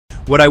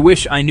What I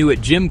wish I knew at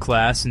gym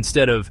class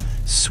instead of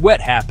sweat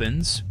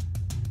happens.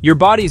 Your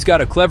body's got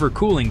a clever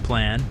cooling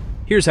plan.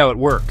 Here's how it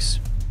works.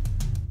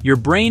 Your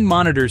brain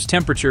monitors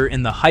temperature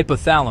in the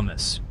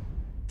hypothalamus.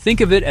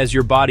 Think of it as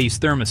your body's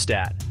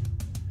thermostat.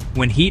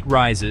 When heat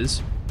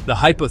rises, the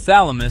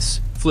hypothalamus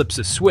flips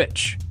a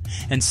switch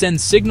and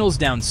sends signals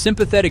down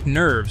sympathetic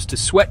nerves to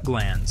sweat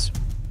glands.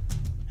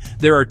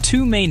 There are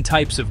two main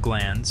types of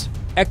glands: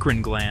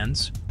 eccrine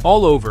glands,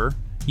 all over,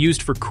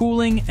 used for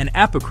cooling, and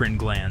apocrine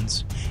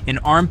glands, in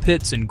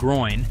armpits and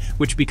groin,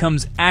 which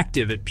becomes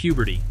active at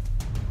puberty.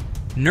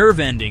 Nerve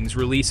endings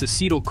release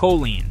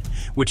acetylcholine,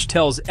 which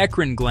tells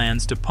eccrine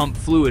glands to pump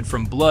fluid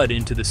from blood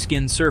into the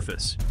skin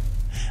surface.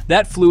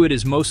 That fluid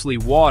is mostly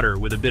water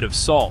with a bit of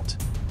salt,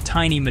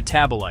 tiny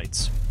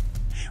metabolites.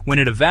 When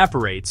it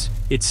evaporates,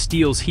 it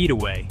steals heat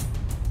away.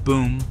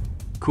 Boom,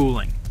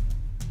 cooling.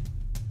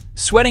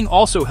 Sweating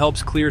also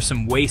helps clear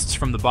some wastes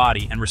from the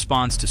body and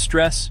responds to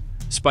stress,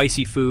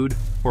 spicy food,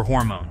 or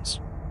hormones.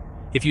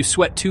 If you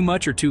sweat too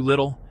much or too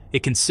little,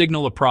 it can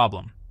signal a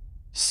problem.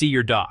 See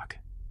your doc.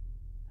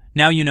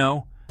 Now you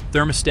know: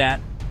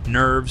 thermostat,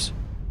 nerves,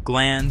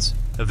 glands,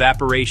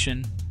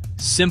 evaporation.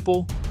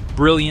 Simple,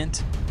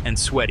 brilliant, and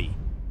sweaty.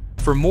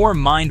 For more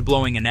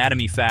mind-blowing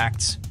anatomy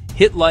facts,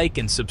 hit like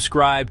and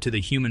subscribe to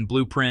The Human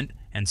Blueprint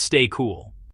and stay cool.